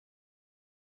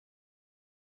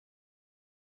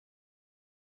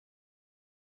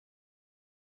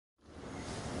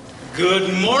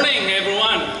Good morning,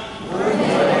 everyone.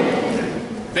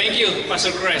 Thank you,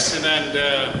 Pastor Chris. And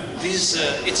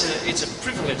it's a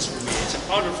privilege for me. It's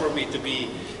an honor for me to be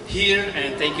here.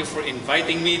 And thank you for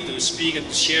inviting me to speak and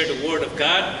to share the Word of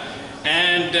God.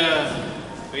 And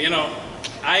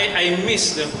I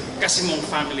miss the Casimong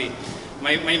family.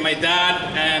 My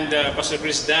dad and Pastor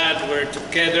Chris' dad were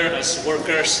together as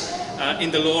workers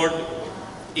in the Lord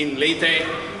in Leyte,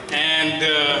 and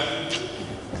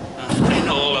I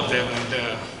know all of them,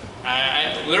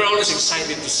 and we're always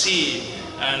excited to see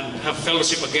and have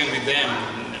fellowship again with them.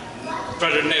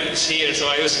 Brother Nev is here, so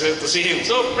I was glad to see him.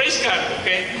 So praise God,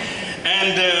 okay?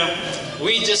 And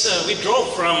we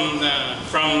drove from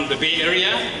the Bay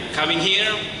Area coming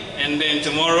here, and then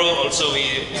tomorrow also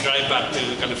we drive back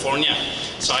to California.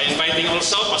 So I'm inviting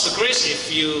also Pastor Chris,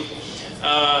 if you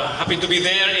happy to be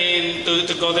there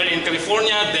to go there in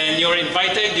California, then you're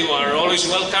invited. You are always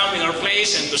welcome in our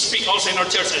place and to speak also in our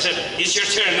church. I said, it's your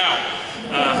turn now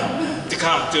to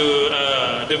come to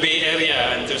the Bay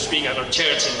Area and to speak at our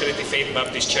church in Trinity Faith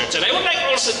Baptist Church. And I would like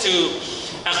also to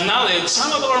acknowledge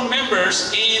some of our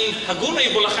members in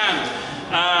Hagonoy, Bulacan.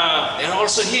 They're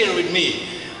also here with me.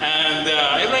 And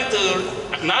I'd like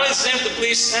to acknowledge them to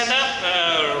please stand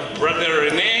up. Brother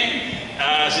Rene,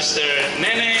 Sister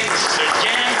Nene, Sister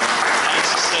Jen, and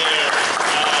Sister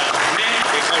Nene,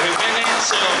 we call her Nene.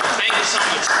 So thank you so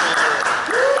much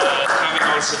for coming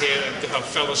also here and to have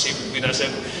fellowship with us.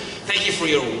 And thank you for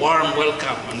your warm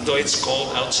welcome, although it's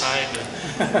cold outside.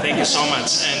 Thank you so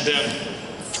much. And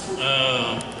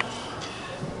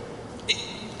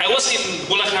I was in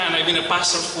Bulacan. I've been a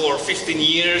pastor for 15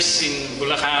 years in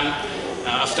Bulacan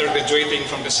after graduating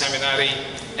from the seminary.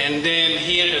 And then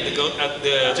here at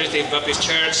the Trinity Baptist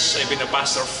Church, I've been a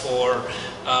pastor for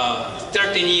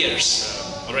 13 years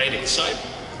already. So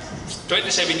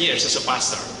 27 years as a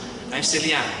pastor. I'm still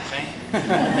young, okay?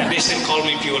 And they still call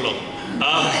me Piolo.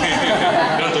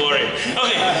 Don't worry.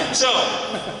 Okay, so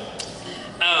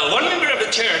one member of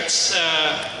the church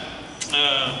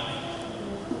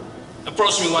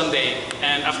approached me one day,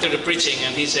 and after the preaching,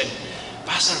 and he said,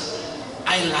 Pastor,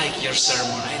 I like your sermon,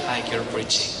 I like your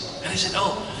preaching. And I said,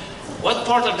 oh, what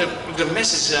part of the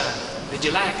message did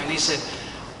you like? And he said,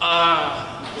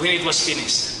 when it was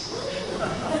finished.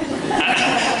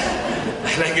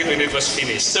 I like it when it was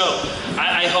finished. So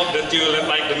I hope that you will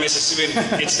like the message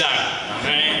when it's done.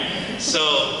 Okay?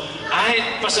 So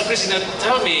Pastor Chris did not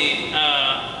tell me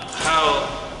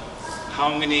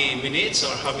how many minutes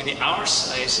or how many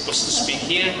hours I'm supposed to speak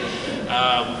here.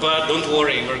 But don't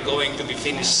worry, we're going to be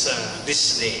finished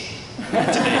this day,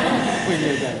 today,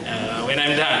 when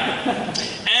I'm done.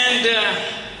 And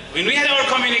when we had our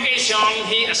communication,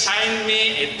 he assigned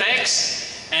me a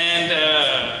text, and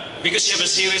because you have a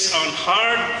series on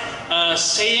hard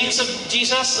sayings of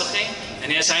Jesus, okay?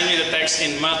 And he assigned me the text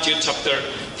in Matthew chapter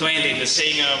 20, the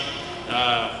saying of,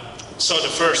 so the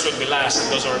first will be last,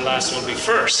 and those who are last will be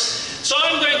first. So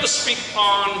I'm going to speak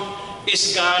on,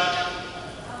 is God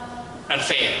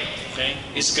unfair? Okay?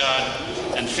 Is God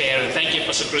unfair? And thank you,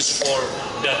 Pastor Chris, for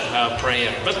that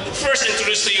prayer. But first,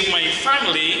 introduce to you my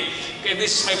family. Okay,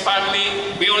 this is my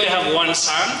family. We only have one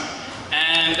son,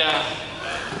 and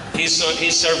he's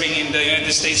serving in the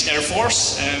United States Air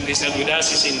Force, and he's not with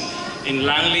us. He's in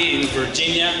Langley, in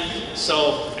Virginia.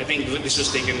 So I think this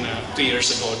was taken 2 years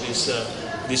ago,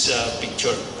 this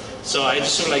picture. So I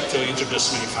just would like to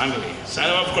introduce my family. So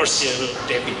of course,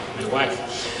 Debbie, my wife.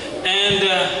 And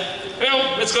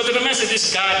well, let's go to the message.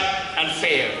 Is God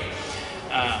unfair?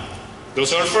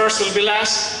 Those who are first will be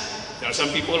last. There are some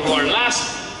people who are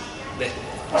last that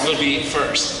will be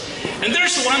first. And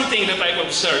there's one thing that I've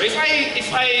observed. If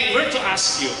I were to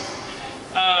ask you,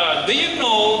 do you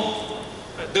know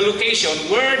the location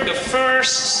where the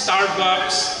first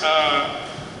Starbucks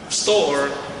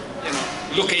store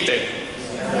located?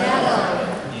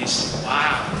 Seattle. Yes.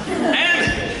 Wow.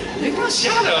 And it was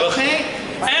Seattle, okay?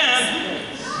 And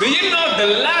do you know the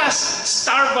last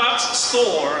Starbucks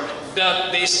store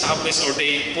that they established or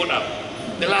they put up?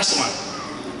 The last one.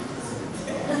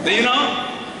 Do you know?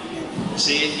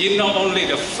 See, you know only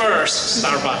the first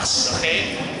Starbucks,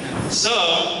 okay? So,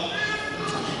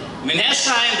 when he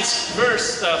assigned this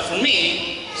verse for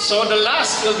me, so the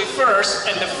last will be first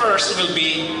and the first will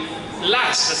be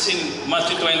last. That's in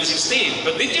Matthew 20:16.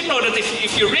 But did you know that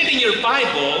if you're reading your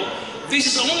Bible, this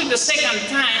is only the second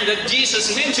time that Jesus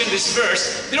mentioned this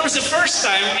verse. There was the first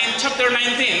time in chapter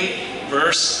 19,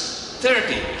 verse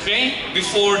 30, okay?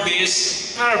 Before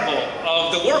this parable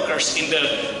of the workers in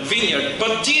the vineyard.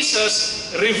 But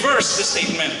Jesus reversed the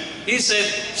statement. He said,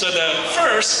 so the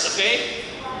first, okay,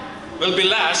 will be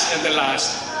last and the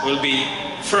last will be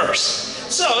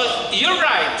first. So, you're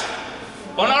right.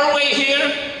 On our way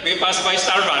here, we passed by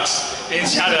Starbucks in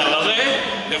Seattle, okay?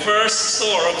 The first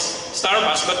store of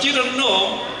Starbucks. But you don't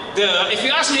know, if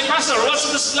you ask me, Pastor, what's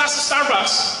the last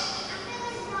Starbucks?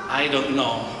 I don't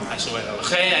know as well,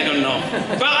 okay? I don't know.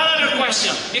 But another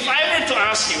question. If I were to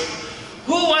ask you,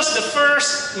 who was the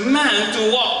first man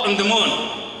to walk on the moon?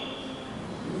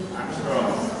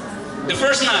 The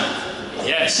first man?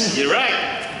 Yes, you're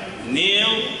right.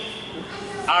 Neil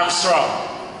Armstrong.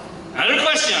 Another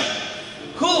question.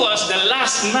 Who was the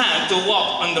last man to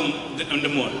walk on the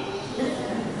moon?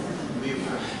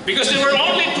 Because there were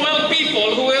only 12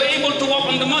 people who were able to walk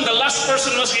on the moon. The last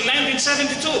person was in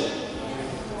 1972.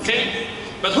 Okay?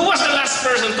 But who was the last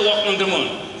person to walk on the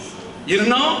moon? You don't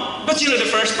know? But you know the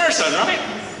first person, right?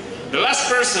 The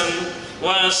last person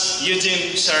was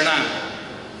Eugene Cernan.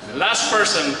 The last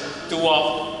person to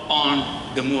walk on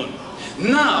the moon.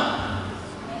 Now,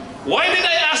 why did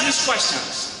I ask these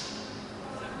questions?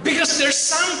 Because there's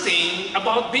something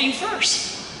about being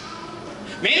first.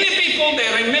 Many people,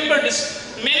 they remember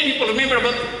this. Many people remember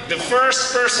about the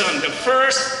first person, the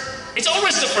first. It's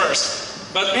always the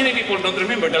first. But many people don't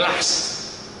remember the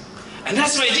last. And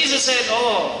that's why Jesus said,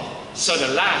 oh, so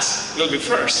the last will be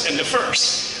first, and the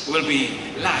first will be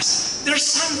last. There's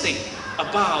something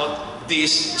about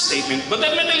this statement. But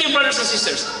let me tell you, brothers and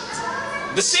sisters,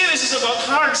 the series is about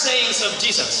hard sayings of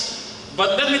Jesus.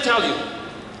 But let me tell you,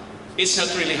 it's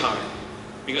not really hard,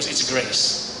 because it's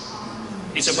grace.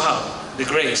 It's about the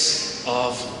grace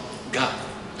of God.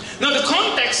 Now the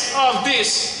context of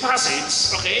this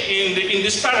passage, okay, in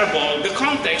this parable, the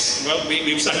context, well,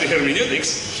 we've studied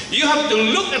hermeneutics. You have to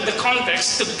look at the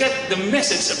context to get the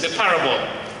message of the parable.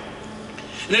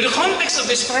 Now the context of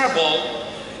this parable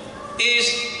is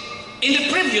in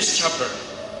the previous chapter,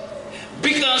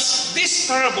 because this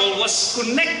parable was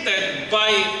connected by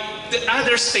the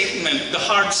other statement, the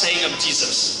hard saying of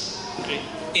Jesus, okay,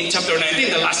 in chapter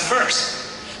 19, the last verse.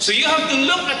 So you have to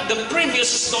look at the previous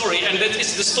story, and that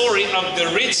is the story of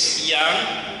the rich young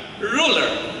ruler.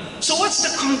 So what's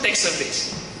the context of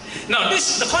this? Now,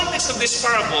 the context of this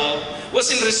parable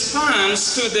was in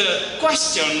response to the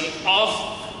question of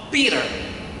Peter.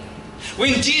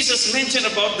 When Jesus mentioned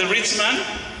about the rich man,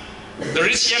 the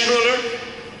rich young ruler,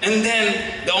 and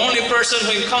then the only person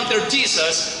who encountered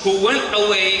Jesus who went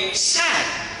away sad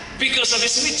because of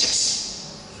his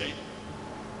riches. Okay.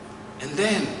 And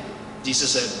then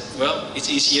Jesus said, well, it's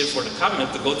easier for the camel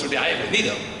to go through the eye of the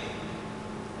needle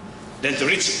than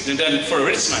for a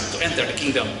rich man to enter the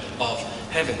kingdom of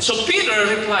heaven. So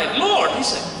Peter replied, Lord, he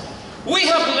said, we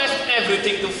have left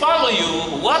everything to follow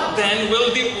you. What then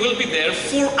will be there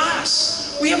for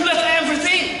us? We have left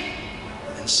everything.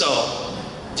 And so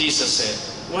Jesus said,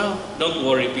 well, don't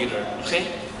worry, Peter, okay?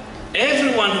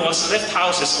 Everyone who has left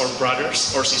houses or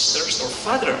brothers or sisters or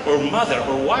father or mother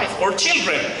or wife or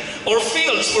children or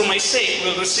fields for my sake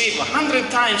will receive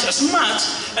 100 times as much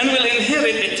and will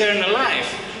inherit eternal life.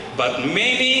 But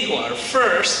many who are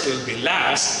first will be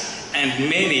last, and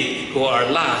many who are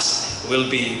last will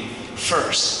be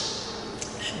first.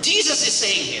 Jesus is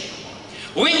saying here,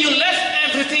 when you left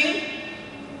everything,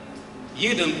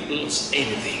 you don't lose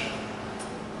anything.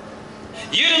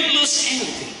 You don't lose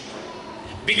anything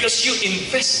because you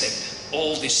invested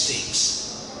all these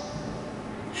things.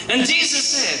 And Jesus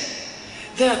said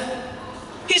that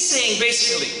he's saying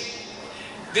basically,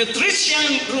 the rich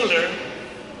young ruler,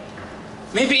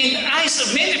 maybe in the eyes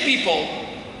of many people,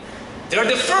 they're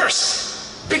the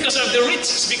first because of their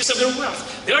riches, because of their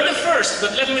wealth. They're the first,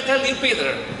 but let me tell you,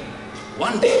 Peter,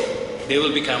 one day they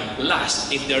will become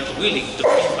last if they're willing to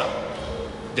give up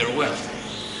their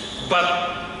wealth.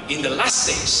 But in the last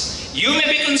days, you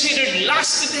may be considered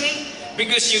last today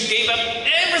because you gave up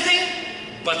everything,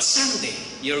 but someday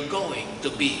you're going to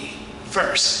be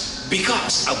first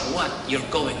because of what you're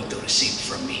going to receive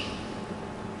from me.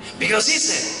 Because he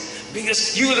said,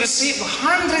 because you will receive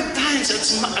 100 times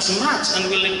as much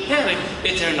and will inherit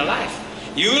eternal life.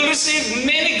 You will receive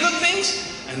many good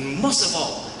things, and most of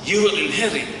all, you will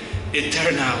inherit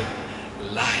eternal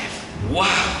life.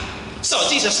 Wow! So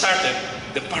Jesus started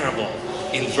the parable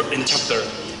in chapter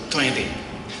 20.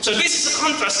 So this is a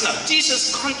contrast now.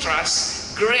 Jesus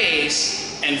contrasts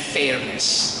grace and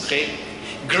fairness. Okay?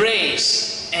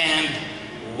 Grace and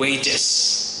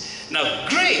wages. Now,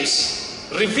 grace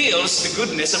reveals the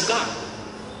goodness of God.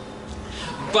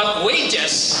 But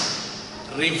wages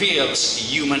reveals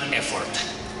human effort.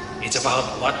 It's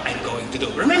about what I'm going to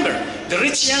do. Remember, the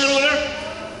rich young ruler,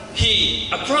 he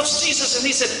approached Jesus and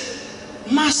he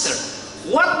said, Master,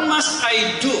 what must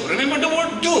I do? Remember the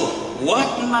word do.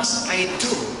 What must I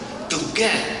do to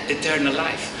get eternal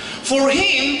life? For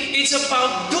him, it's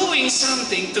about doing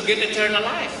something to get eternal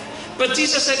life. But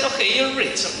Jesus said, okay, you're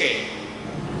rich, okay.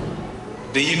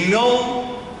 Do you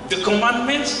know the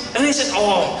commandments? And he said,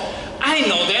 oh, I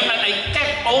know them and I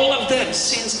kept all of them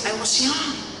since I was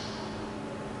young.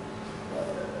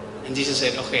 And Jesus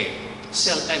said, okay,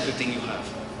 sell everything you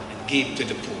have and give to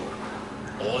the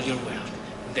poor all your wealth,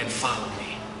 and then follow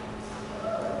me.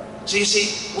 So you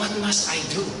see, what must I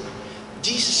do?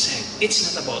 Jesus said,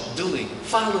 it's not about doing.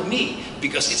 Follow me,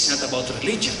 because it's not about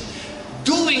religion.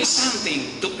 Doing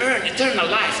something to earn eternal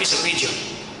life is a religion.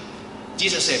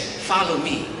 Jesus said, follow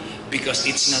me, because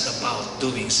it's not about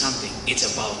doing something.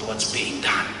 It's about what's being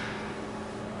done.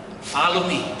 Follow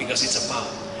me, because it's about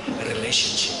a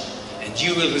relationship. And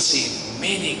you will receive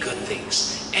many good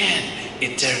things and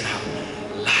eternal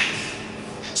life.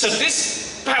 So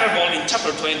this parable in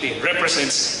chapter 20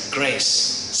 represents grace,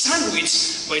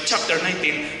 sandwiched by chapter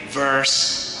 19,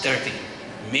 verse 30.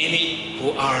 Many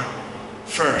who are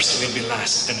first will be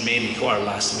last, and many who are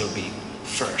last will be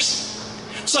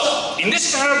first. So, in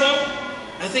this parable,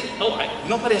 I think,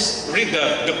 nobody has read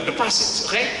the passage,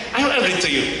 okay? I'll read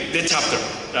to you the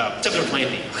chapter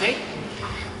 20, okay?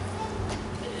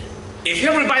 If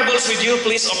you have your Bibles with you,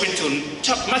 please open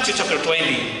to Matthew chapter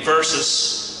 20,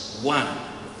 verses 1,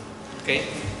 okay?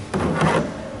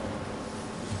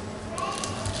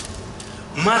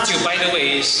 Matthew, by the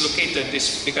way, is located,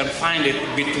 you can find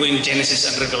it between Genesis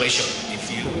and Revelation, if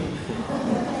you...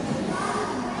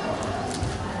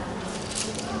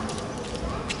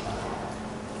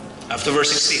 After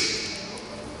verse 16.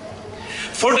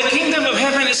 For the kingdom of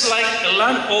heaven is like a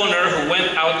landowner who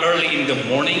went out early in the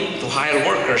morning to hire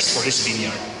workers for his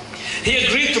vineyard. He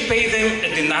agreed to pay them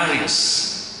a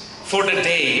denarius for the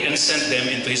day and sent them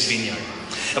into his vineyard.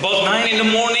 About 9 in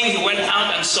the morning, he went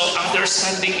out and saw others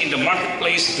standing in the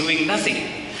marketplace doing nothing.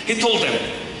 He told them,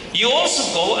 you also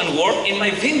go and work in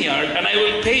my vineyard, and I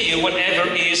will pay you whatever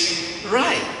is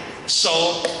right.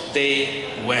 So they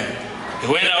went. He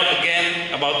went out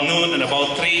again about noon and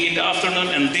about 3 in the afternoon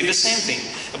and did the same thing.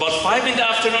 About 5 in the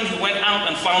afternoon, he went out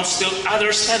and found still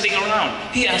others standing around.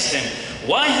 He asked them,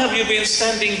 why have you been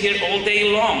standing here all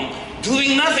day long,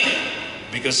 doing nothing?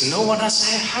 Because no one has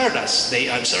hired us, they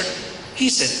answered. He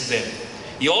said to them,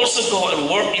 you also go and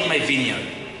work in my vineyard.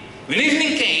 When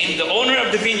evening came, the owner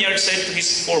of the vineyard said to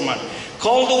his foreman,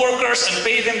 call the workers and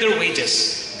pay them their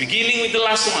wages, beginning with the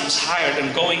last ones hired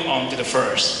and going on to the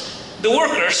first. The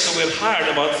workers who were hired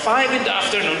about 5 in the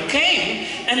afternoon came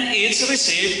and each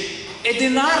received a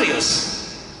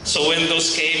denarius. So when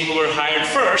those came who were hired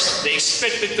first, they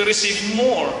expected to receive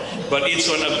more, but each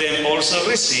one of them also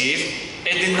received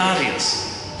a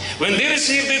denarius. When they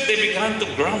received it, they began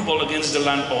to grumble against the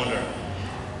landowner.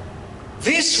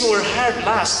 These who were hired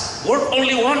last worked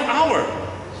only 1 hour,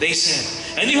 they said,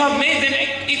 and you have made them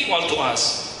equal to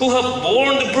us, who have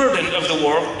borne the burden of the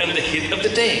work and the heat of the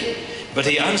day. But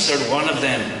he answered one of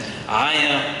them, I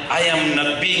am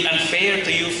not being unfair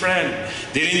to you, friend.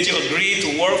 Didn't you agree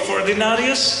to work for a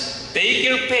denarius? Take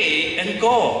your pay and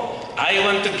go. I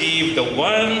want to give the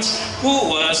ones who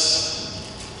was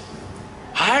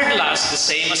hired last the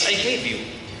same as I gave you.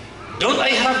 Don't I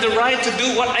have the right to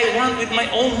do what I want with my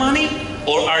own money?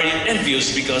 Or are you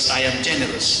envious because I am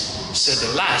generous? So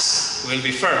the last will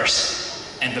be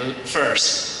first, and the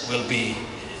first will be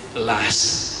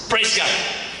last. Praise God.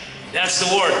 That's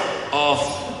the word of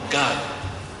God.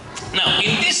 Now,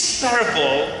 in this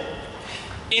parable,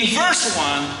 in verse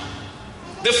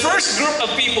 1, the first group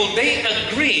of people, they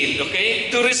agreed, okay,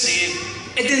 to receive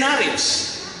a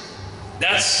denarius.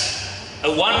 That's a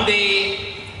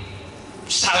 1-day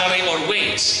salary or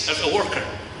wage of a worker.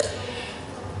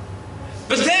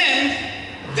 But then,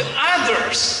 the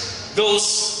others,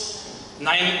 those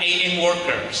 9 a.m.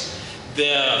 workers,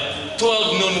 the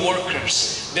 12 noon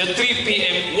workers, the 3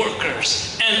 p.m.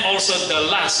 workers, and also the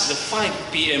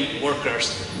 5 p.m.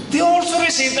 workers, they also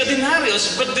received a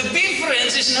denarius, but the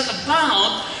difference is not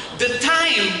about the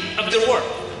time of their work,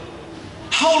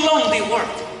 how long they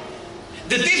worked.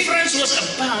 The difference was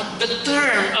about the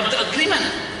term of the agreement.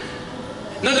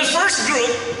 Now the first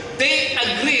group, they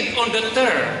agreed on the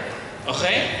term,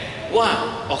 okay?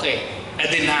 A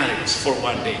denarius for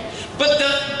 1 day. But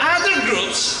the other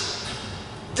groups,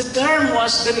 the term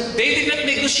was that they did not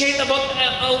negotiate about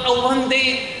a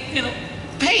 1-day,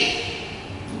 pay.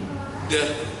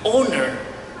 The owner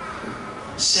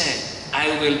said,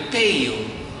 I will pay you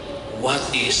what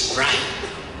is right.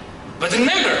 But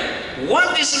remember,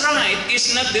 what is right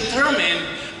is not determined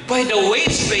by the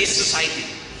wage-based society.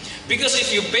 Because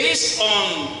if you base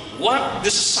on what the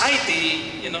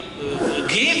society,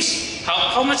 gives,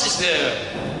 how much is the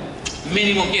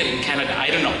minimum here in Canada? I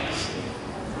don't know.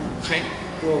 Okay?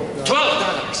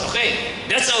 $12. Okay,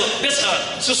 that's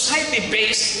a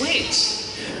society-based wage.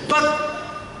 But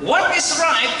what is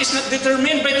right is not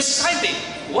determined by the society.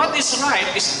 What is right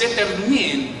is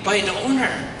determined by the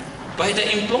owner, by the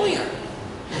employer.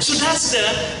 So that's the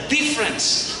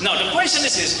difference. Now the question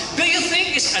is this: do you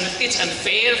think it's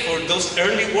unfair for those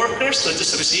early workers to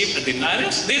just receive a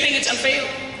denarius? Do you think it's unfair?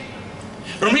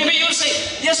 Or maybe you'll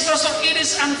say, yes, Pastor, it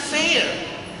is unfair.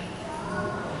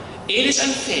 It is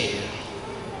unfair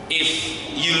if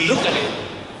you look at it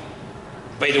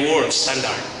by the world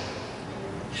standard.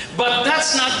 But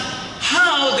that's not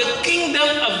how the kingdom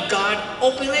of God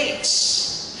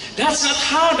operates. That's not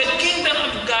how the kingdom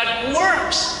of God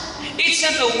works. It's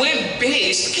not a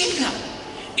web-based kingdom.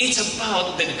 It's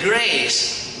about the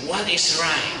grace, what is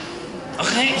right.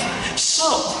 Okay?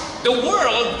 So, the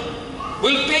world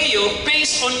will pay you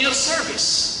based on your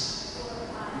service.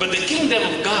 But the kingdom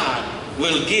of God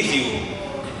will give you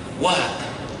what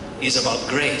is about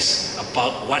grace,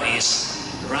 about what is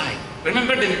right.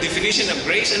 Remember the definition of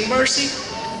grace and mercy?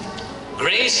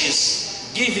 Grace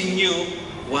is giving you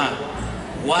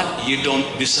what you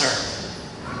don't deserve.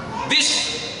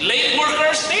 These late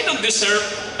workers, they don't deserve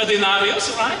a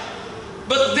denarius, right?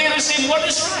 But they receive what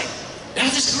is right.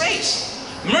 That is grace.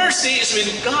 Mercy is when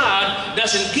God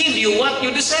doesn't give you what you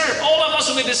deserve. All of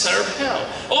us, we deserve hell.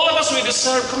 All of us, we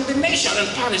deserve condemnation and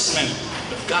punishment.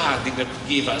 But God did not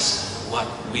give us what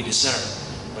we deserve.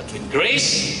 But when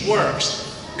grace works,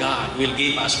 God will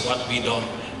give us what we don't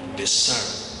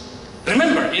deserve.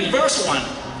 Remember, in verse 1,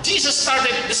 Jesus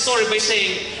started the story by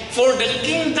saying, for the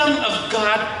kingdom of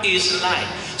God is like.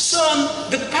 So,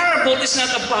 the parable is not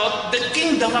about the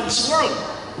kingdom of this world.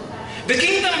 The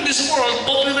kingdom of this world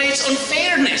operates on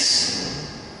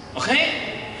fairness.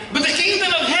 Okay? But the kingdom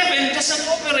of heaven doesn't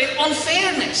operate on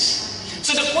fairness.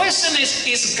 So the question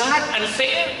is God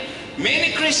unfair?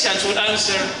 Many Christians would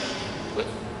answer,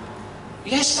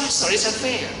 yes, Pastor, it's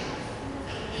unfair.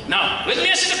 Now, let me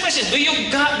ask you the question, do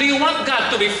you want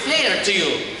God to be fair to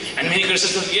you? And many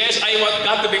Christians say, yes, I want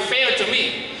God to be fair to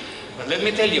me. But let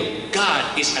me tell you,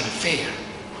 God is unfair.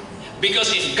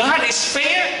 Because if God is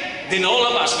fair, then all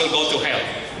of us will go to hell.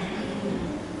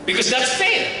 Because that's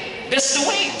fair. That's the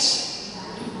ways.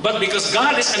 But because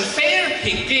God is unfair,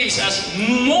 He gives us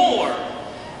more.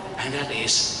 And that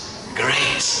is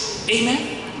grace. Amen?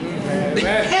 Amen. The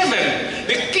heaven,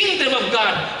 the kingdom of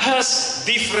God has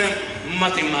different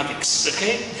mathematics.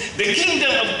 Okay? The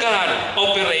kingdom of God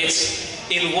operates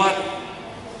in what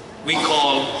we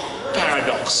call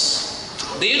paradox.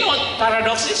 Do you know what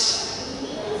paradox is?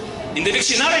 In the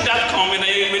dictionary.com, when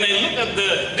I look at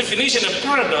the definition of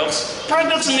paradox,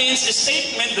 paradox means a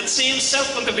statement that seems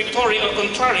self-contradictory or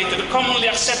contrary to the commonly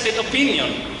accepted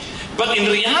opinion, but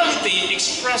in reality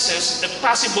expresses a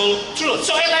possible truth.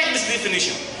 So I like this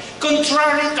definition.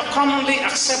 Contrary to commonly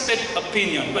accepted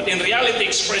opinion, but in reality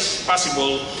expresses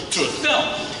possible truth.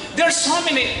 Now, there are so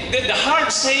many, the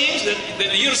hard sayings,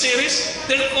 the year series,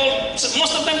 they're called,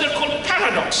 most of them they're called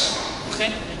paradox. Okay?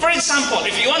 For example,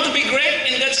 if you want to be great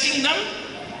in God's kingdom,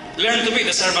 learn to be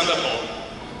the servant of all.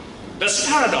 That's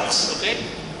paradox, okay?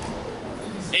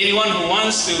 Anyone who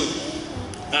wants to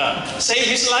save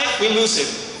his life will lose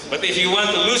it. But if you want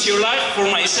to lose your life for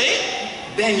my sake,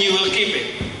 then you will keep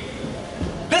it.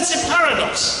 That's a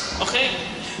paradox, okay?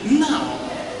 Now,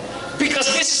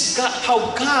 because this is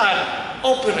how God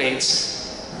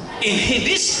operates, in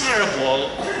this parable,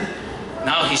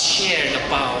 now He shared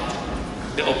about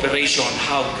the operation,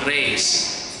 how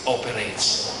grace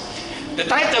operates. The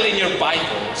title in your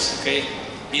Bibles, okay,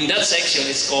 in that section,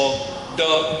 it's called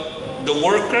the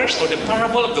workers, or the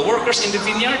parable of the workers in the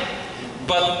vineyard.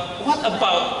 But what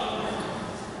about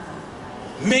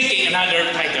making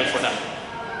another title for that?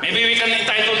 Maybe we can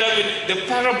entitle that with the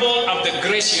parable of the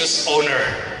gracious owner,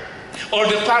 or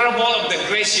the parable of the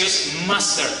gracious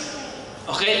master,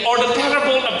 okay, or the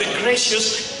parable of the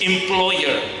gracious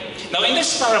employer. Now, in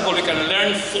this parable, we can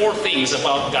learn 4 things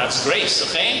about God's grace,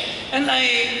 okay? And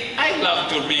I love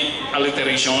to make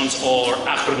alliterations or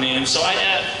acronyms, so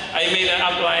I made an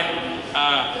outline,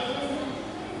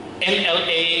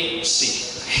 NLAC.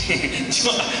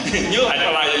 New Life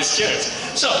Alliance Church.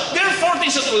 So, there are 4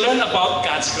 things that we learn about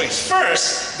God's grace.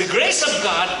 First, the grace of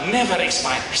God never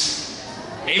expires.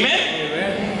 Amen?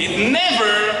 Amen. It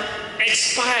never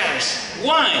expires.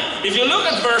 Why? If you look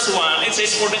at verse 1, it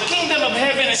says, for the kingdom of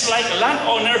heaven is like a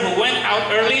landowner who went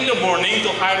out early in the morning to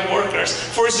hire workers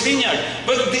for his vineyard.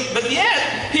 But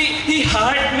yet, he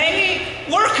hired many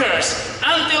workers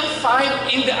until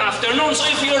 5 in the afternoon. So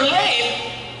if you're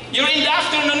late, you're in the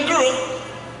afternoon group,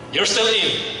 you're still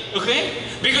in. Okay?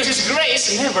 Because His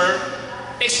grace never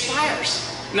expires.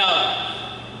 Now,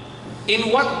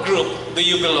 in what group do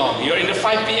you belong? You're in the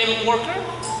 5 p.m. worker,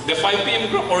 the 5 p.m.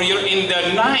 group, or you're in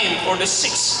the 9 or the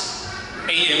 6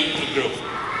 a.m. group?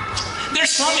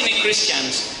 There's so many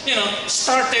Christians,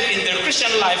 started in their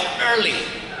Christian life early.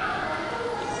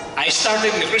 I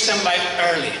started in the Christian life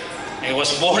early. I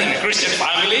was born in a Christian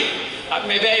family.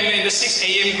 Maybe I'm in the 6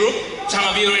 a.m. group. Some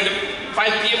of you are in the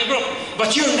 5 p.m. group.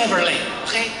 But you're never late,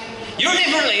 okay? You're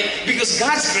never late because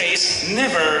God's grace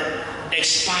never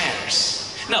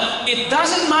expires. Now, it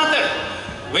doesn't matter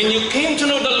when you came to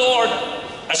know the Lord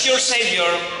as your Savior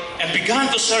and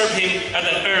began to serve Him at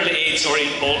an early age or in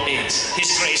old age.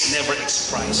 His grace never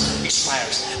expires.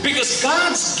 Because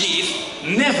God's gift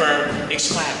never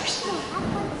expires.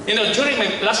 During my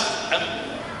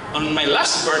on my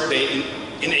last birthday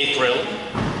in April,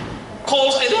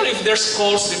 Kohl's, I don't know if there's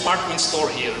Kohl's department store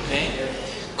here, okay?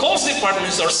 Kohl's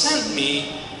department store sent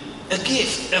me a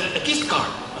gift card,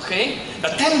 okay?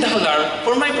 A $10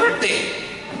 for my birthday.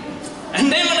 And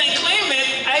then when I claim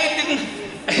it, I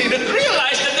didn't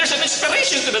realize that there's an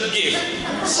expiration to that gift.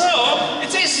 So, it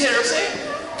says here,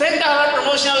 $10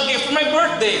 promotional gift for my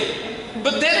birthday.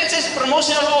 But then it says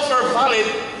promotional offer valid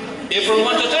April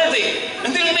 1 to 30.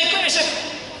 And then when I claim, I said,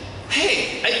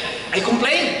 hey, I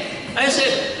complained. I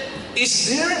said, is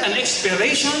there an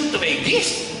expiration to a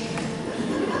gift?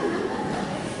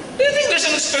 Do you think there's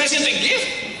an expiration to a gift?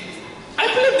 I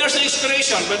believe there's an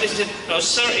expiration, but they said, oh,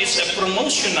 sir, it's a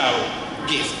promotional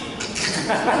gift.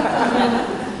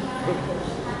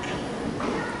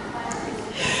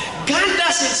 God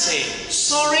doesn't say,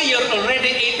 sorry, you're already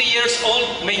 80 years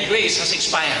old, my grace has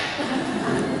expired.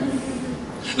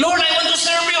 Lord, I want to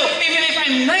serve you, even if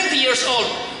I'm 90 years old.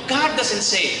 God doesn't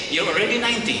say, you're already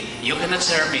 90, you cannot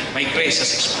serve me, my grace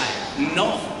has expired.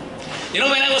 No. When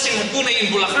I was in Laguna, in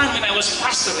Bulacan, when I was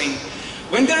pastoring,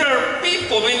 when there are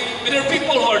people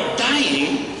who are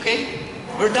dying, okay,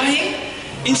 we're dying,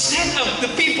 instead of the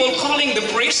people calling the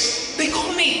priest, they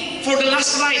call me for the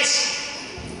last rites.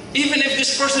 Even if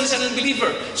this person is an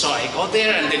unbeliever. So I go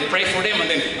there and then pray for them. And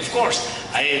then, of course,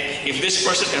 if this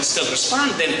person can still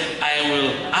respond, then I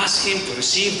will ask him to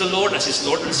receive the Lord as his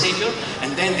Lord and Savior.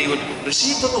 And then they will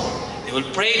receive the Lord. They will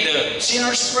pray the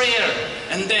sinner's prayer.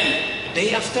 And then, the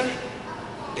day after,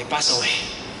 they pass away.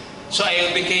 So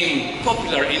I became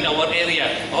popular in our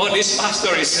area. Oh, this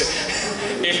pastor is,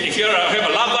 if you have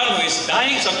a loved one who is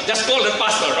dying, so just call the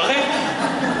pastor, okay?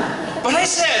 But I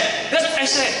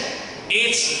said,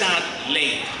 it's not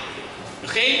late,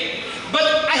 okay? But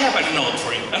I have a note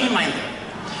for you, a reminder.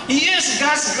 Yes,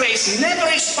 God's grace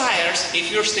never expires if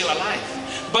you're still alive.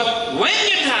 But when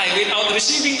you die without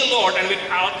receiving the Lord and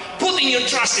without putting your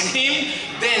trust in Him,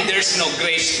 then there's no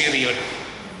grace period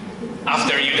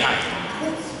after you die.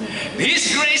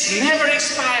 His grace never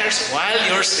expires while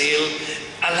you're still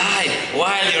alive,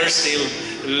 while you're still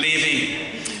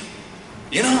living.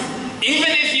 Even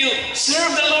if you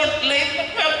serve the Lord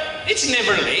late, well, it's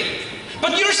never late.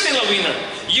 But you're still a winner.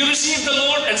 You receive the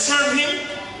Lord and serve Him.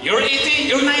 You're 80,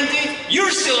 you're 90, you're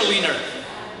still a winner.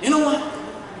 You know what?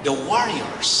 The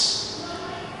Warriors.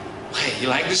 Okay, you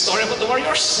like this story about the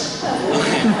Warriors?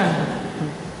 Okay.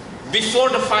 Before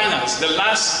the finals,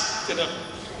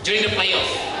 during the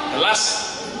playoff, the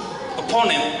last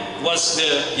opponent was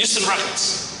the Houston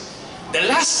Rockets. The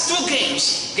last two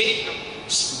games,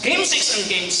 Game 6 and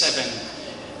Game 7,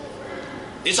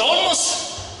 it's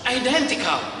almost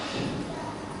identical.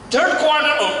 Third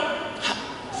quarter,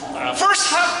 or first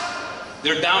half,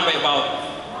 they're down by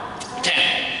about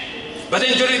 10. But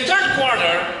then during the third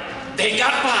quarter, they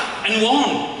got back and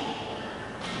won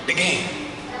the game.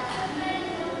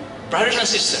 Brothers and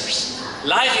sisters,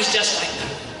 life is just like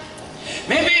that.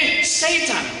 Maybe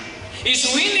Satan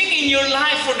is winning in your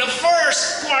life for the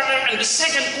first quarter and the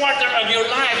second quarter of your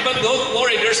life, but don't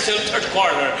worry, there's still third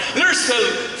quarter, there's still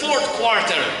fourth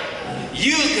quarter.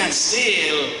 You can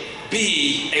still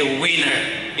be a winner.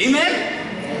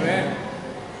 Amen? Amen.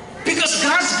 Because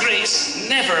God's grace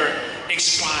never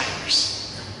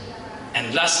expires.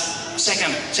 And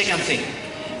second thing,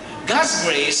 God's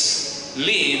grace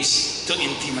leads to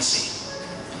intimacy.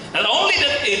 Not only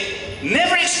that it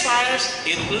never expires,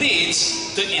 it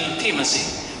leads to intimacy.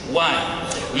 Why?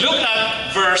 Look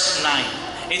at verse 9.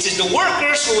 It says, the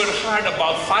workers who were hired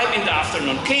about 5 in the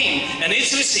afternoon came, and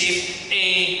each received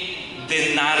a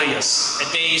denarius,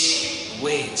 a day's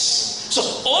wage. So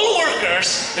all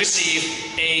workers receive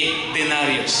a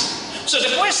denarius. So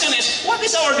the question is, what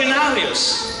is our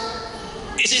denarius?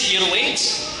 Is it your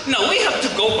wage? No, we have to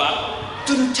go back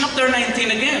to chapter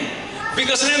 19 again.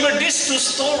 Because remember, these two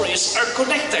stories are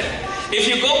connected. if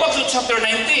you go back to chapter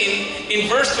 19, in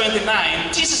verse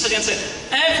 29, Jesus again said,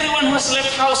 everyone who has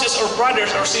left houses or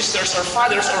brothers or sisters or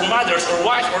fathers or mothers or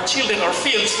wife or children or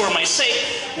fields for my sake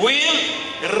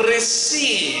will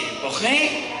receive,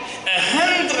 okay,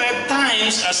 100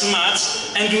 times as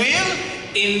much and will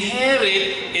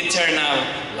inherit eternal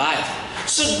life.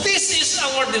 So this is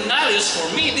our denarius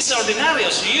for me. This is our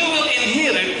denarius. You will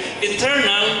inherit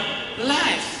eternal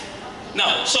life.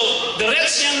 Now, so the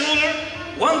rich young ruler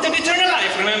wanted eternal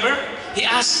life, remember? He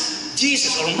asked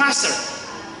Jesus or Master,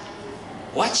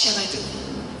 what shall I do?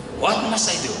 What must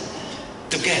I do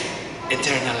to get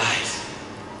eternal life?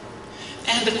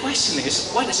 And the question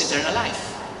is, what is eternal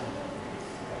life?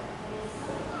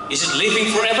 Is it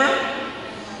living forever?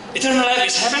 Eternal life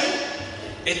is heaven?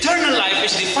 Eternal life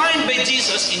is defined by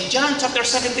Jesus in John chapter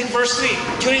 17 verse 3.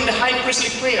 During the high priestly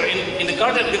prayer in the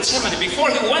Garden of Gethsemane, before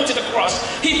he went to the cross,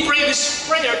 he prayed this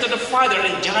prayer to the Father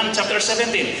in John chapter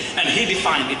 17. And he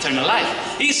defined eternal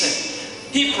life. He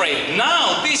said, he prayed,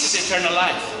 now this is eternal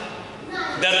life,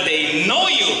 that they know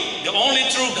you, the only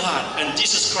true God, and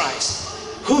Jesus Christ,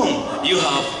 whom you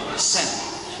have sent.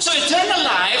 So eternal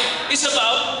life is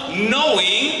about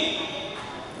knowing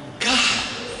God.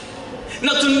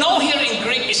 Now, to know here in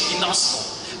Greek is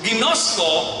ginosko.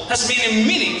 Ginosko has many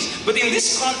meanings, but in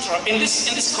this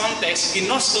context,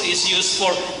 ginosko is used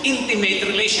for intimate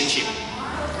relationship.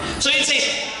 So it says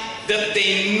that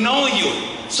they know you.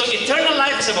 So eternal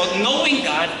life is about knowing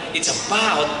God. It's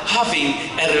about having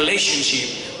a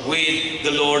relationship with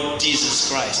the Lord Jesus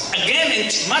Christ. Again,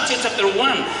 in Matthew chapter 1,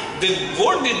 the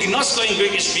word ginosko in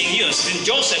Greek is being used. In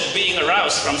Joseph being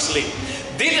aroused from sleep,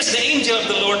 did as the angel of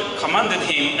the Lord commanded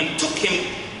him and took him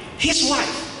his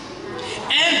wife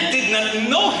and did not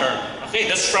know her. Okay,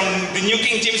 that's from the New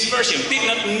King James Version. Did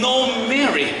not know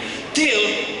Mary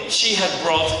till she had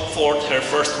brought forth her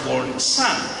firstborn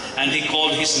son, and he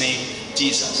called his name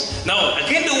Jesus. Now,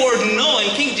 again, the word know in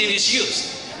King James is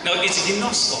used. Now, it's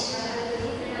ginosko.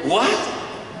 What?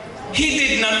 He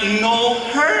did not know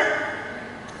her,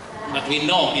 but we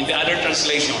know in the other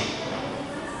translation,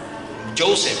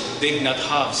 Joseph did not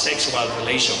have sexual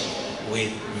relation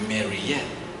with Mary yet.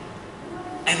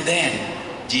 And then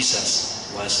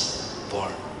Jesus was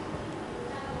born.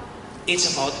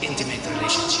 It's about intimate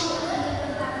relationship.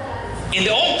 In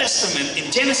the Old Testament, in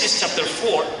Genesis chapter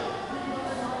 4,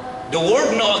 the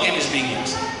word know again is being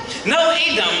used. Now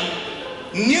Adam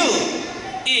knew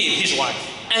Eve, his wife,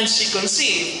 and she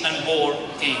conceived and bore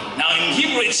Cain. Now in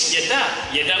Hebrew it's Yeda.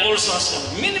 Yeda also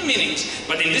has many meanings,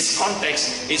 but in this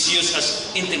context it's used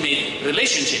as intimate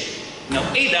relationship. Now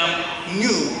Adam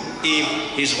knew Eve,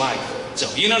 his wife.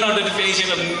 So you don't know the definition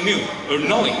of knew or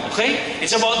knowing, okay?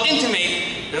 It's about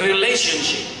intimate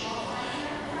relationship.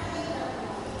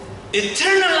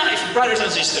 Eternal life, brothers and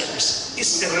sisters,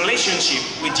 is a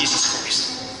relationship with Jesus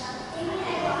Christ.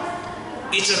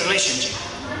 It's a relationship.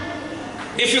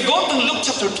 If you go to Luke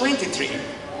chapter 23,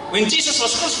 when Jesus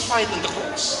was crucified on the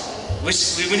cross,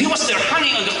 when he was there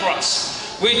hanging on the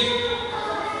cross with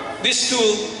these two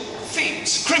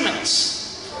thieves,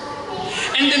 criminals,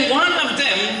 and then one of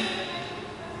them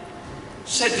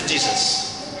said to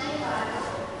Jesus,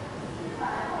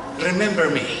 remember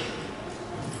me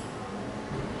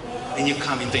when you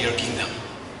come into your kingdom.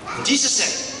 And Jesus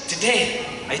said, today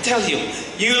I tell you,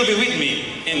 you will be with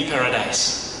me in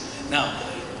paradise. Now,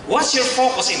 what's your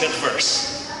focus in that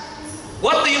verse?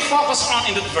 What do you focus on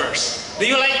in that verse? Do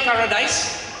you like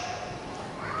paradise?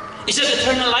 Is it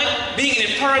eternal life, being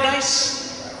in a paradise?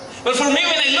 Well, for me,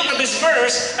 when I look at this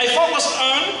verse, I focus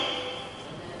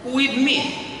on with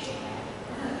me.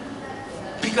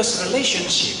 Because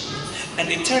relationship and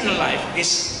eternal life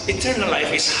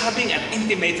is having an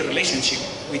intimate relationship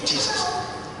with Jesus.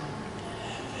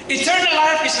 Eternal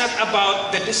life is not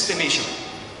about the destination.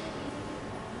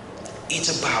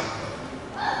 It's about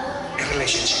a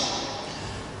relationship.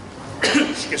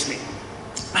 Excuse me.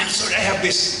 I'm sorry, I have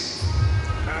this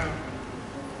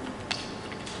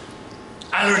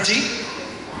allergy.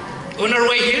 On our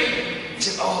way here, I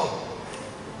said, oh,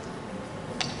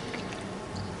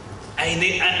 I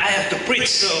have to preach,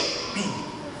 so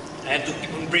I have to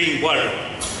keep on bringing water.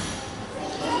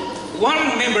 One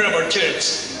member of our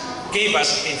church gave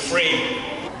us a frame.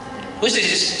 Who's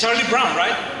this? It's Charlie Brown,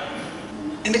 right?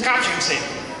 And the caption said,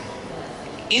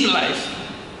 in life,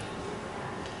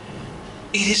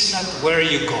 it is not where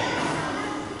you go,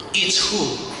 it's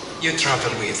who you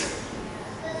travel with.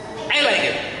 I like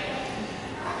it.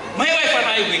 My wife and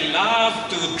I, we love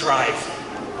to drive.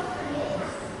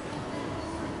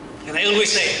 And I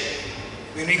always say,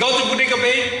 when we go to Bodega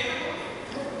Bay,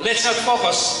 let's not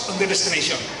focus on the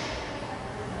destination.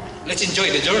 Let's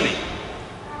enjoy the journey.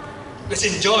 Let's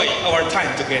enjoy our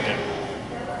time together.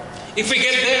 If we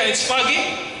get there and it's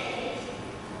foggy,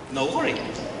 no worry.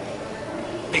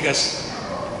 Because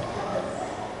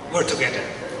we're together.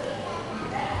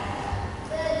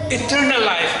 Eternal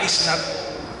life is not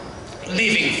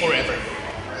living forever.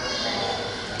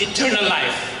 Eternal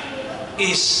life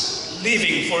is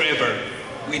living forever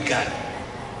with God.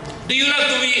 Do you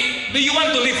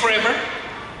want to live forever?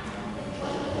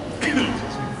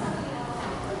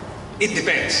 It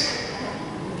depends.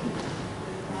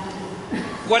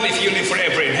 What if you live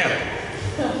forever in hell?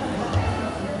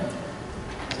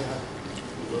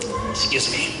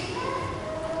 Excuse me.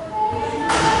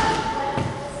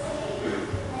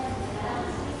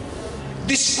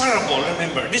 This parable,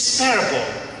 remember, this parable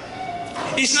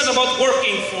is not about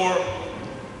working for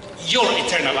your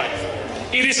eternal life.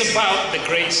 It is about the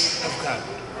grace of God.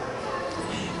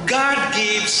 God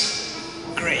gives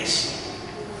grace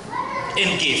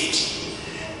and gifts.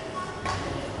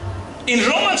 In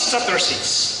Romans chapter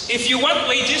 6, if you want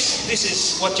wages, this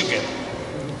is what you get.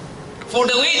 For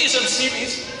the wages of sin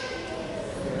is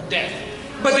death.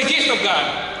 But the gift of God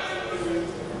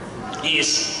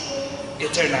is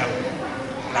eternal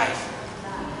life.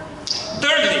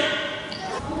 Thirdly,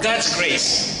 God's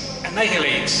grace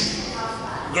annihilates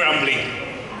grumbling.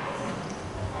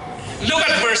 Look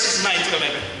at verses 9 to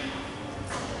 11.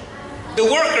 The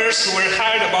workers who were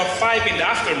hired about 5 in the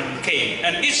afternoon came,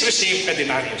 and each received a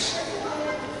denarius.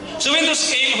 So when those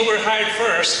came who were hired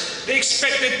first, they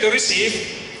expected to receive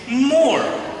more.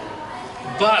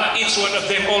 But each one of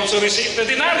them also received a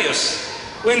denarius.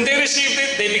 When they received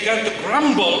it, they began to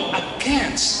grumble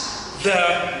against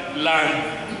the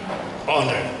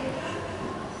landowner.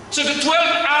 So the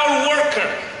 12-hour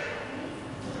worker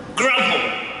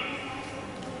grumbled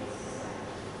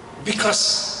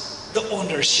because the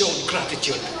owner showed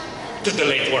gratitude to the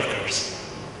late workers.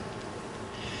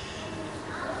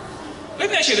 Let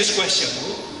me ask you this question.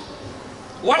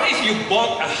 What if you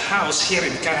bought a house here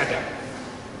in Canada,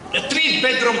 a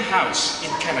 3-bedroom house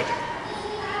in Canada,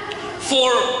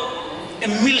 for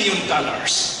 $1 million?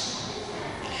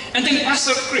 And then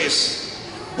Pastor Chris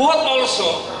bought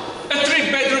also a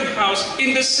 3-bedroom house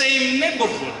in the same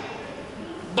neighborhood,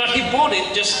 but he bought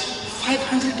it just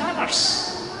 $500.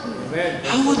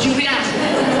 How would you react?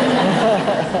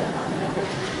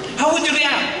 How would you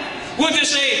react? Would you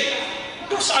say,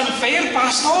 "That's unfair,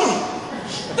 Pastor.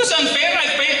 That's unfair. I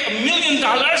paid $1 million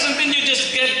and then you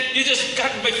just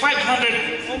got by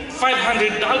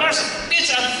 $500.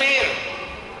 It's unfair."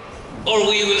 Or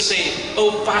we will say,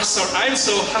 "Oh, Pastor, I'm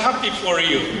so happy for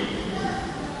you."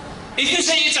 If you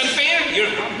say it's unfair,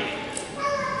 you're grumbling.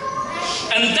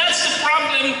 And that's the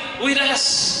problem with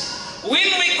us.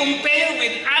 When we compare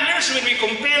with others, when we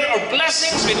compare our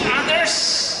blessings with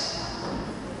others,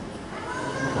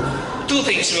 2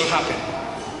 things will happen.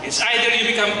 It's either you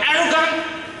become arrogant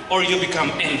or you become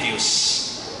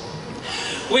envious.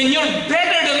 When you're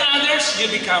better than others, you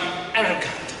become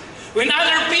arrogant. When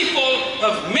other people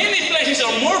have many blessings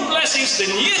or more blessings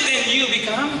than you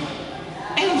become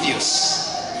envious.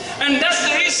 And that's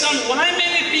the reason why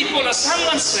many people, as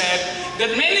someone said,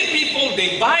 that many people,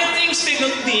 they buy things they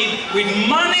don't need with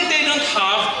money they don't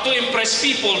have to impress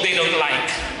people they don't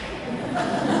like.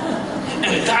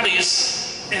 And that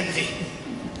is envy.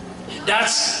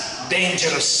 That's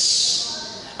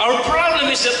dangerous. Our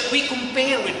problem is that we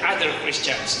compare with other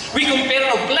Christians. We compare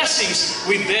our blessings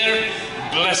with their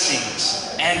blessings,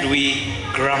 and we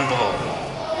grumble.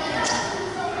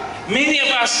 Many of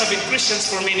us have been Christians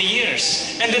for many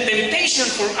years, and the temptation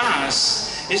for us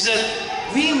is that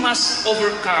we must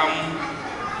overcome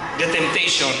the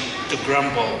temptation to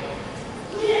grumble.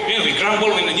 You know, we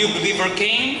grumble when a new believer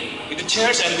came in the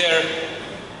church and they're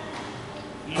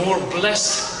more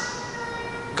blessed.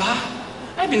 "God,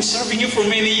 I've been serving you for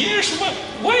many years.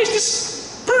 Why is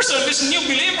this person, this new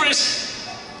believer,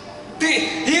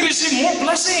 he received more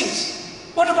blessings?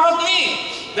 What about me?"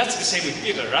 That's the same with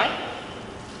Peter, right?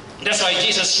 That's why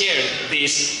Jesus shared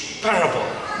this parable.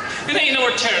 You know, in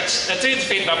our church, the Trinity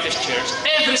Faith Baptist Church,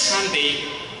 every Sunday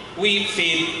we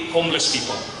feed homeless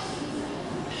people.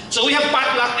 So we have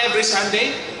potluck every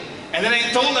Sunday, and then I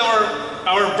told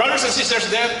our brothers and sisters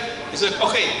there, I said,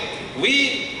 "Okay,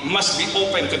 we must be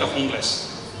open to the homeless."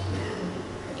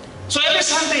 So every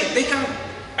Sunday they come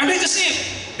and they just eat.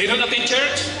 They don't attend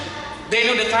church. They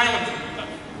know the time of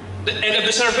the end of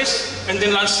the service, and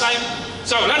then lunchtime.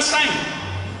 So lunchtime,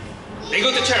 they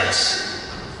go to church,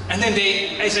 and then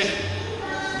I said,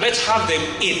 "Let's have them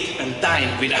eat and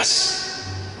dine with us.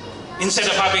 Instead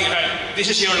of having, this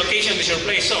is your location, this is your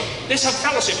place. So let's have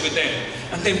fellowship with them."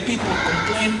 And then people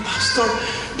complain, "Pastor,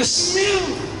 the smell."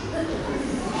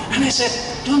 And And I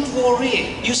said, don't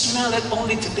worry, you smell it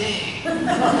only today.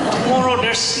 Tomorrow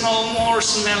there's no more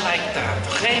smell like that,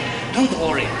 okay? Don't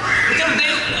worry. Because they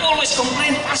always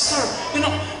complain, Pastor,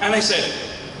 And I said,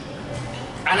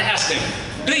 and I asked them,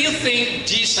 do you think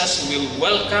Jesus will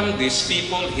welcome these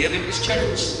people here in this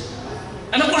church?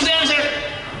 And of course they answered,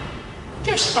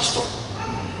 yes, Pastor.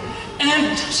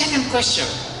 And second question,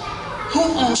 who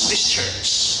owns this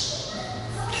church?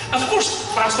 Of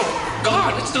course, Pastor,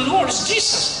 God, it's the Lord, it's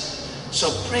Jesus. So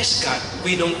praise God,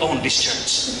 we don't own this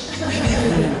church.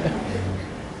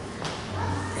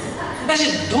 I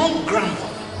said, don't grumble,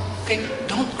 okay?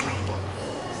 Don't grumble.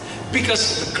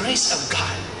 Because the grace of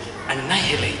God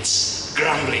annihilates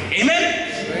grumbling.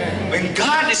 Amen? When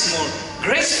God is more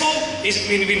graceful,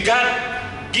 when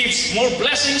God gives more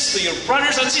blessings to your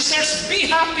brothers and sisters, be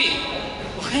happy.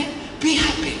 Okay? Be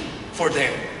happy for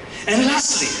them. And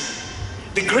lastly,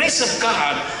 the grace of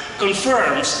God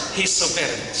confirms His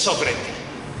sovereignty.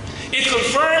 It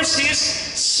confirms His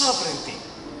sovereignty.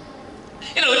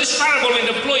 In this parable, when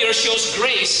the employer shows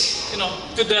grace,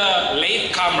 to the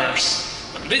latecomers,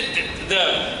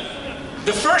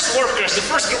 the first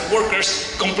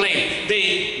workers complain.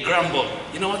 They grumble.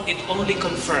 You know what? It only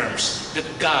confirms that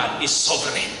God is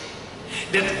sovereign.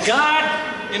 That God,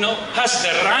 has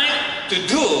the right to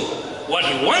do what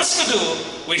He wants to do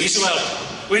with His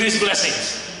wealth, with His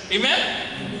blessings. Amen?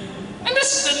 And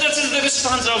that's the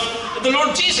response of the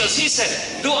Lord Jesus. He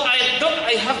said, don't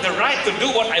I have the right to do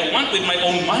what I want with my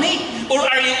own money? Or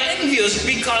are you envious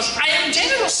because I am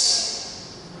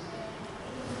generous?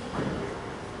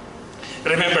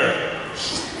 Remember,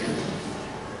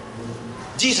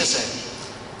 Jesus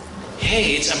said,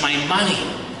 hey, it's my money.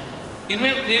 You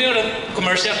know the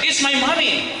commercial? It's my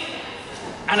money.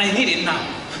 And I need it now.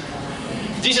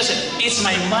 Jesus said, it's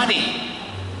my money.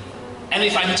 And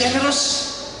if I'm generous,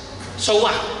 so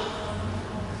what?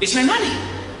 It's my money.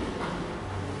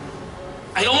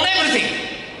 I own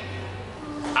everything.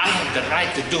 I have the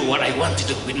right to do what I want to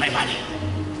do with my money.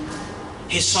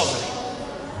 He's sovereign.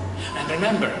 And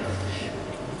remember,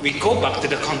 we go back to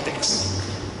the context.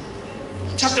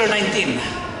 Chapter 19,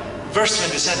 verse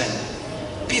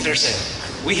 27. Peter said,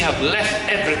 we have left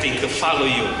everything to follow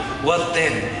you. What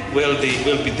then will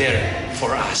be there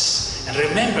for us? And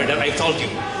remember that I told you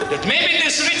that maybe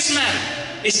this rich man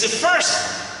is the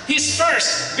first. He's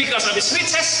first because of his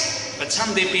riches. But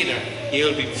someday, Peter, he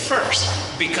will be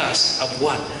first because of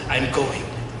what I'm going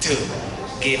to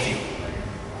give you.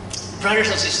 Brothers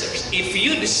and sisters, if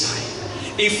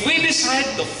we decide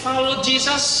to follow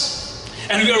Jesus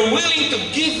and we are willing to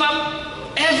give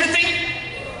up everything,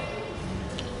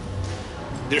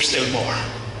 there's still more.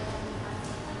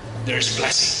 There's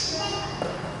blessing.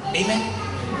 Amen?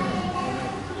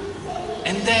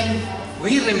 And then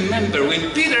we remember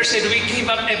when Peter said, we gave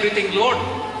up everything, Lord,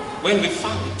 when we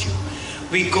followed you.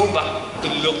 We go back to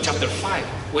Luke chapter 5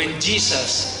 when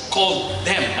Jesus called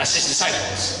them as His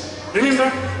disciples.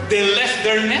 Remember, they left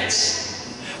their nets.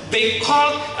 They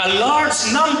caught a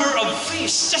large number of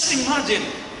fish. Just imagine.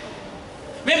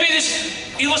 Maybe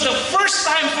it was the first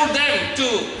time for them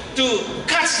to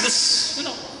catch this,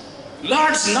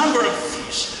 large number of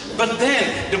fish. But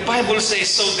then the Bible says,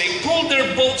 so they pulled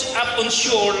their boats up on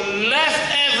shore, left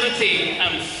everything,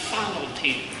 and followed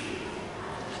Him.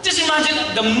 Just imagine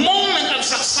the moment of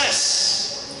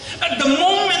success. At the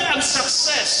moment of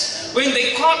success, when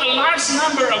they caught a large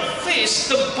number of fish,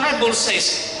 the Bible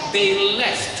says they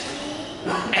left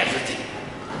everything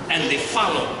and they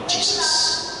followed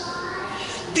Jesus.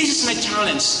 This is my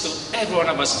challenge to every one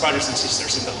of us, brothers and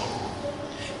sisters in the Lord.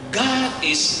 God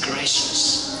is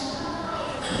gracious.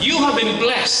 You have been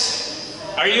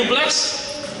blessed. Are you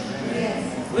blessed?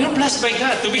 Yes. We are blessed by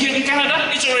God. To be here in Canada,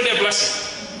 it's already a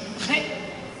blessing. Okay?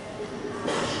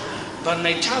 But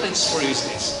my challenge for you is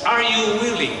this. Are you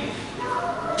willing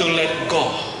to let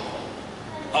go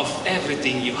of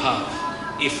everything you have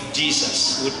if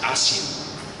Jesus would ask you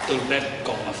to let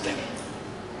go of them?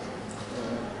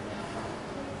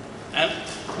 And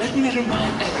let me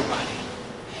remind everybody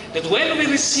that when we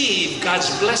receive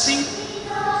God's blessing,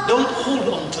 don't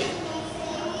hold on to it.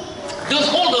 Don't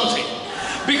hold on to it.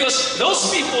 Because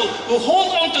those people who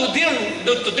hold on to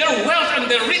their wealth and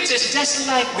their riches, just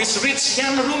like this rich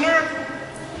young ruler,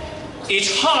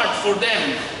 it's hard for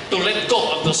them to let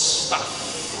go of those stuff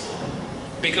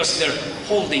because they're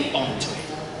holding on to it.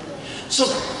 So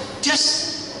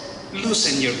just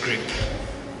loosen your grip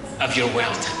of your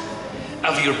wealth,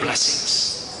 of your blessings.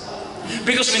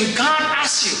 Because when God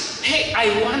asks you, hey, I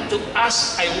want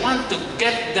to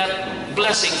get that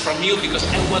blessing from you because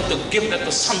I want to give that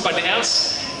to somebody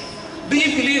else. Do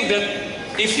you believe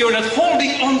that if you're not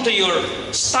holding on to your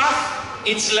stuff,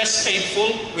 it's less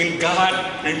painful when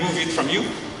God removes it from you.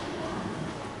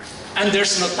 And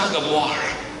there's no tug of war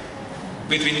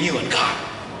between you and God.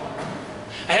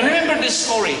 I remember this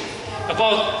story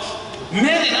about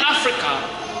men in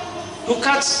Africa who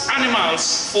cuts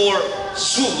animals for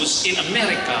zoos in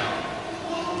America.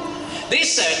 They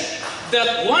said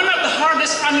that one of the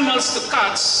hardest animals to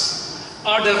catch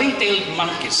are the ring-tailed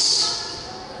monkeys.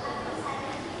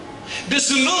 The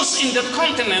Zulus in the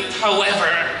continent, however,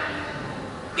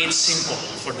 it's simple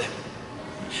for them.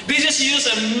 They just use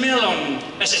a melon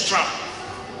as a trap.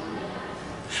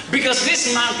 Because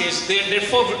these monkeys,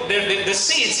 the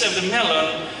seeds of the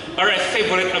melon are a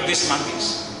favorite of these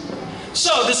monkeys.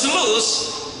 So the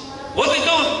Zulus, what they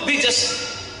do, they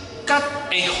just cut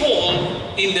a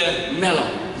hole in the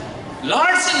melon,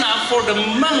 large enough for the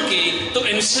monkey to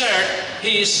insert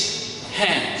his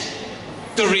hand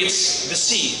to reach the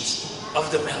seeds of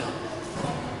the melon.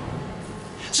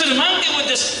 So the monkey would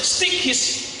just stick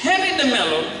his hand in the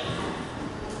melon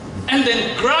and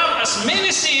then grab as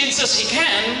many seeds as he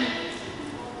can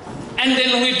and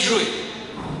then withdrew it.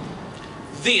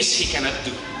 This he cannot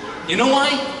do. You know why?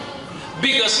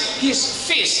 Because his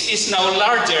fist is now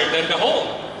larger than the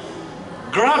hole,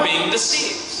 grabbing the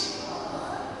seeds.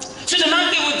 So the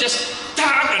monkey would just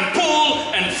tug and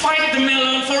pull and fight the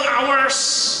melon for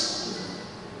hours.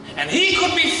 And he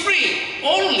could be free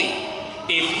only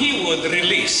if he would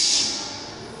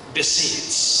release the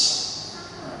seeds.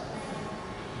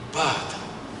 But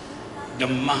the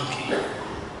monkey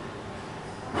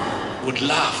would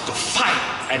love to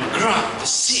fight and grab the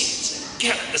seeds and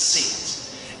get the seeds.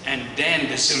 And then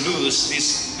the Zulus,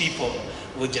 these people,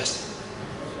 would just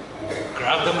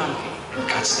grab the monkey and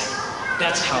catch them.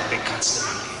 That's how they catch the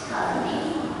monkey.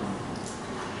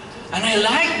 And I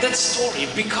like that story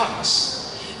because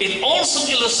it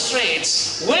also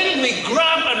illustrates when we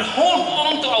grab and hold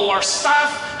on to our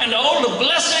stuff and all the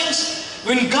blessings,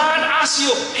 when God asks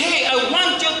you, hey, I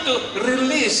want you to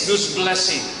release those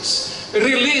blessings.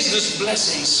 Release those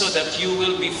blessings so that you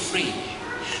will be free.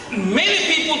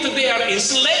 Many people today are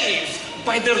enslaved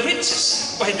by their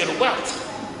riches, by their wealth.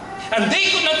 And they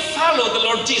could not follow the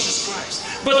Lord Jesus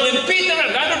Christ. But when Peter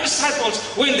and other disciples,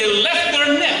 when they left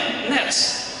their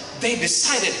nets, they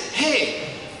decided, hey,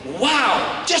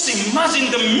 wow, just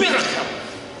imagine the miracle.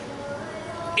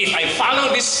 If I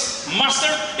follow this master,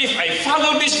 if I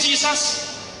follow this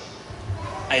Jesus,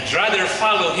 I'd rather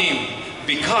follow him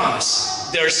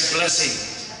because there's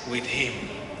blessing with him.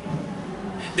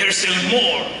 There's still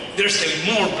more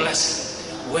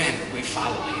blessing when we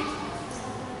follow him.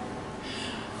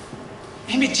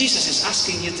 Maybe Jesus is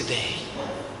asking you today,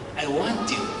 I want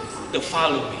you to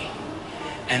follow me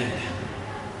and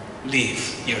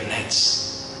leave your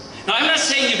nets. Now, I'm not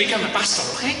saying you become a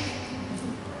pastor, okay?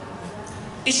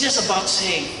 It's just about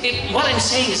saying, what I'm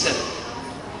saying is that,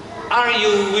 are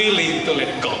you willing to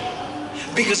let go?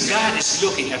 Because God is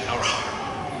looking at our heart.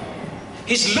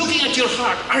 He's looking at your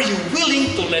heart. Are you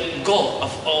willing to let go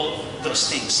of all those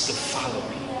things to follow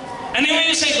me? And when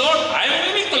you say, Lord,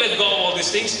 I'm willing to let go of all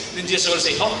these things, then Jesus will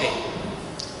say, okay.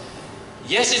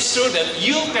 Yes, it's true that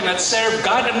you cannot serve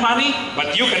God and money,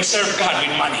 but you can serve God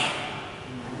with money.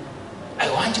 I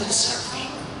want you to serve me.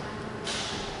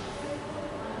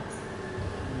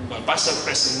 Well, Pastor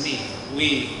Chris and me,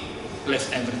 we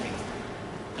left everything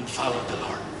and followed the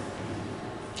Lord.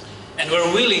 And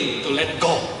we're willing to let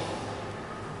go.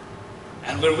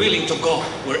 And we're willing to go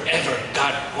wherever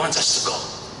God wants us to go.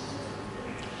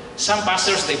 Some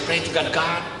pastors, they pray to God,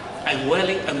 God, I'm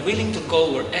willing to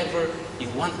go wherever you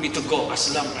want me to go,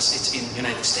 as long as it's in the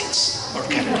United States or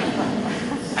Canada.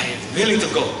 I am willing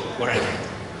to go wherever.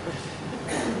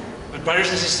 But brothers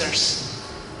and sisters,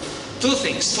 two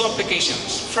things, two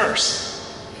applications.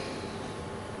 First,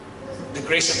 the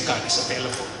grace of God is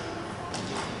available.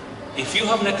 If you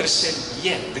have not received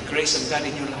yet the grace of God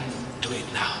in your life, do it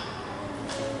now,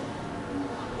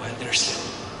 while there's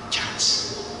still a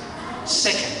chance.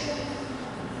 Second,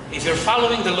 if you're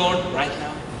following the Lord right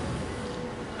now,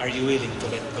 are you willing to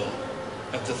let go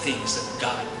of the things that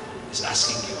God is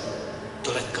asking you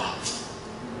to let go of,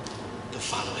 to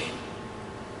follow Him?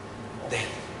 Then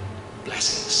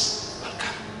blessings will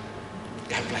come.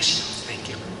 God bless you. Thank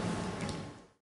you.